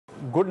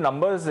good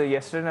numbers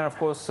yesterday, and of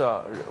course,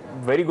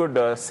 very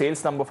good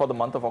sales number for the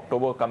month of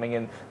October coming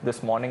in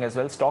this morning as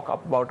well. Stock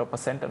up about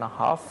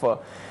 1.5%.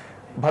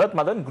 Bharat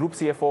Madan, Group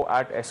CFO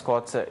at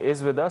Escorts,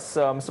 is with us.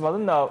 Mr.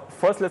 Madan,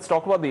 first let's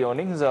talk about the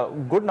earnings.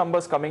 Good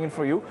numbers coming in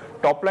for you.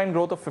 Top line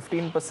growth of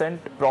 15%,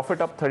 profit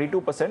up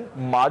 32%,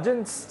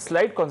 margins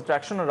slight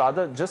contraction or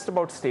rather just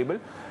about stable.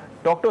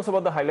 Talk to us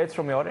about the highlights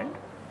from your end.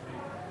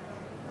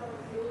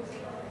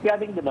 Yeah, I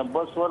think the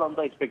numbers were on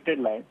the expected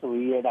line. So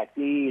we had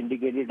actually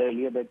indicated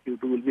earlier that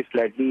Q2 will be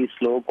slightly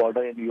slow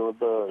quarter in view of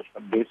the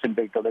base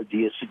impact of the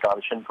GST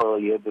transition for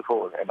a year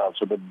before, and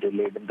also the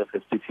delayed in the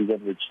festive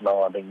season, which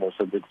now I think most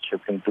of it is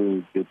shifting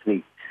to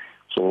Q3.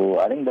 So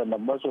I think the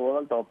numbers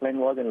overall top line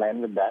was in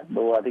line with that,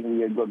 though I think we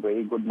had got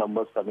very good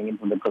numbers coming in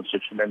from the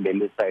construction and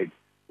daily side,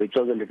 which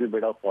was a little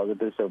bit of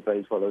positive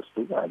surprise for us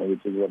too, and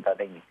which is what I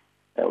think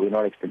we're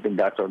not expecting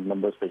that sort of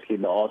number, especially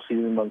in the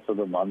off-season months of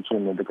the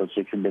monsoon when the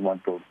construction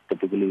demand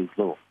typically is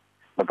low.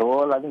 But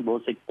overall, I think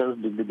both sectors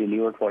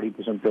delivered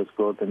 40% plus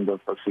growth in the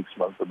first 6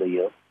 months of the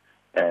year,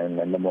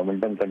 and the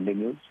momentum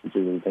continues, which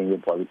is, I think,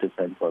 a positive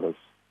sign for us.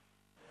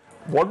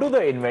 What do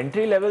the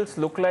inventory levels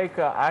look like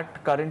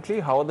at currently?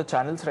 How are the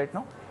channels right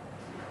now?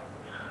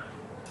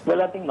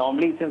 Well, I think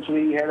normally since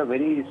we had a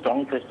very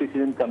strong festive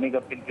season coming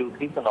up in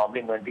Q3, so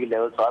normally inventory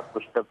levels are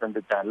pushed up in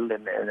the channel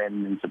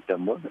in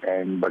September.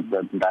 But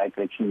the entire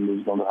correction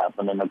is going to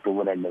happen in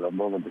October and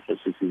November when the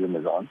festive season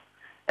is on.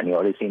 And you've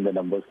already seen the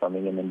numbers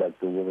coming in the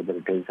October where the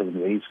retails have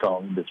been very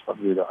strong. This is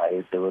probably the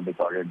highest ever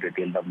recorded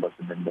retail numbers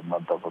in the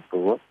month of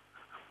October.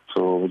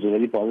 So which is a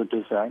very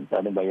positive sign.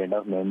 I think by the end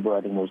of November,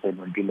 I think most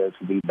inventory levels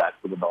will be back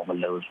to the normal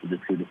levels with the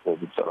 3 to 4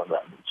 weeks on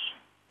average.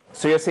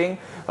 So you're saying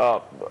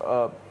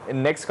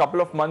in next couple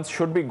of months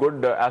should be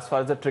good as far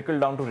as the trickle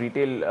down to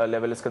retail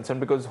level is concerned,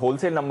 because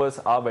wholesale numbers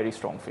are very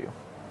strong for you.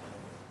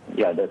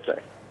 Yeah, that's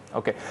right.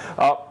 Okay.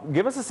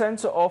 Give us a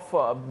sense of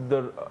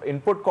the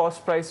input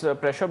cost price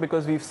pressure,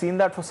 because we've seen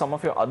that for some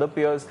of your other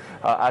peers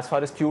as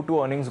far as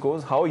Q2 earnings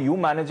goes. How are you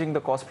managing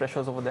the cost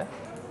pressures over there?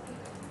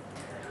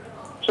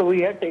 So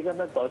we had taken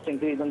the cost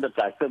increase on the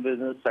tractor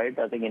business side,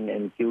 I think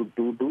in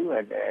Q2 too,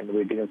 and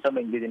we've taken some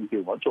increase in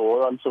Q1. So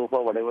overall, so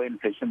far, whatever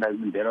inflation has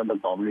been there on the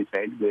commodity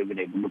side, we've been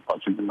able to pass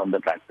it on the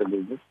tractor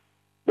business.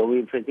 Though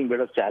we're facing a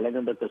bit of challenge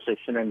on the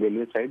construction and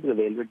railway side, the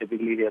railway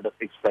typically they are the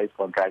fixed price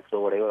contracts,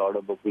 so whatever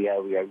order book we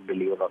have to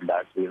deliver on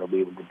that. So,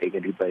 be able to take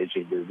any price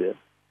changes there.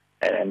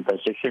 And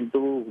construction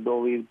too,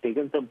 though we've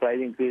taken some price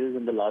increases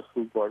in the last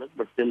 2 quarters,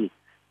 but still,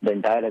 the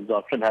entire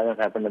absorption hasn't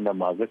happened in the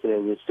market, so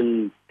we're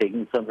still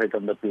taking some hit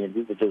on the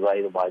P&G, which is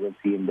why the margin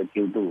seen in the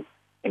Q2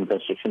 in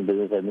construction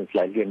business has been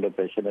slightly under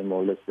pressure and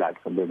more or less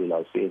flat compared to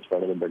last year. It's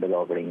part of the better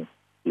operating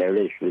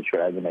leverage, which should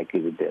have been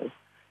actually there.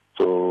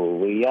 So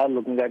we are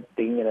looking at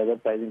taking another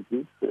price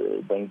increase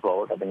going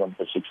forward, I think, on the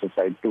construction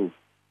side too.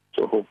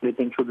 So hopefully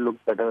things should look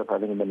better, I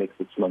think, in the next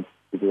 6 months,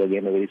 which is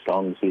again a very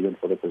strong season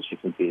for the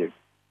construction period.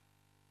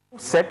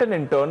 Set an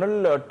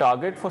internal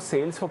target for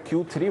sales for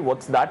Q3.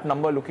 What's that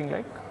number looking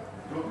like?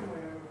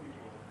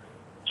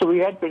 So we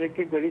had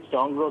predicted very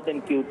strong growth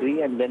in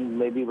Q3 and then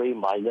maybe very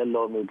marginal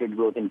or muted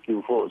growth in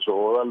Q4. So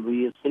overall,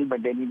 we are still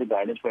maintaining the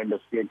guidance for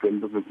industry at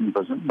 12 to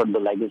 15%. But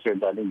like I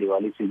said, I think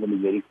Diwali season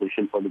is very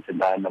crucial for this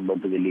entire number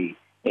to really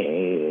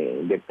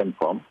get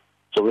confirmed.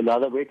 So we'll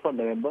rather wait for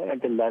November.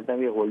 Until that time,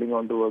 we are holding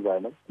on to our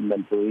guidance. And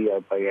then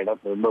by end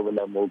of November, we'll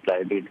have more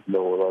clarity to the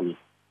overall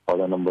how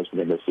the numbers for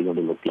the industry are going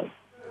to look like.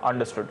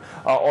 Understood.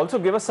 Also,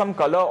 give us some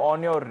color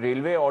on your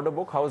railway order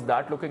book. How is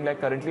that looking like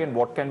currently, and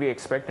what can we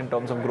expect in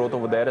terms of growth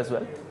over there as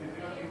well?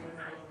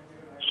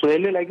 So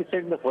railway, like I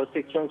said, in the first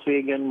 6 months, we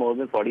again more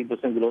than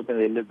 40% growth in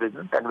railway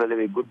business, and with a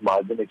very good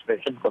margin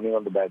expansion coming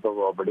on the back of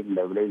operating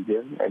leverage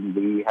there. And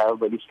we have a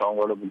very strong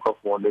order book of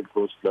 400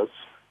 crores plus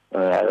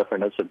as of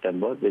end of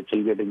September, which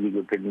will get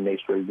executed in the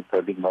next 12 to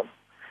 13 months.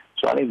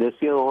 So I think this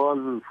year,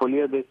 overall, full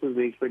year basis,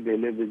 we expect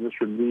railway business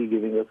should be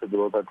giving us a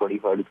growth of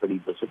 25 to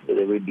 30%, with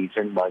a very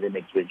decent margin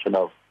expansion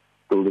of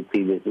 2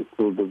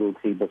 to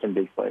 3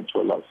 percentage points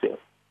for last year.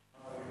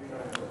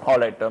 All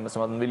right, Mr.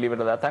 Madan, we'll leave it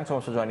at that. Thanks so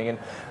much for joining in.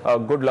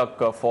 Good luck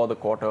for the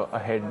quarter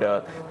ahead.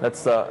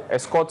 That's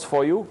Escorts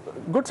for you.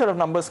 Good set of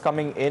numbers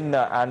coming in,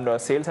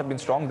 and sales have been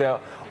strong. They're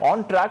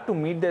on track to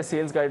meet their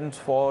sales guidance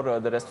for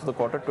the rest of the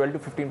quarter. 12 to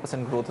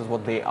 15% growth is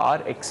what they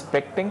are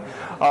expecting.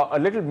 A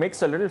little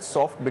mixed, a little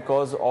soft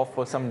because of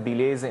some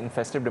delays in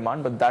festive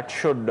demand, but that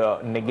should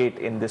negate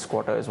in this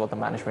quarter is what the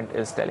management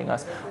is telling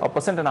us.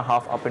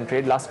 1.5% up in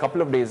trade. Last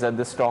couple of days,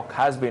 this stock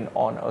has been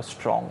on a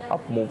strong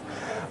up move.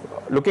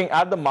 Looking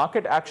at the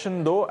market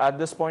action though, at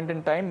this point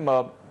in time,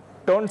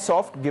 turned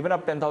soft, given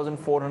up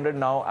 10,400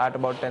 now at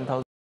about 10,000.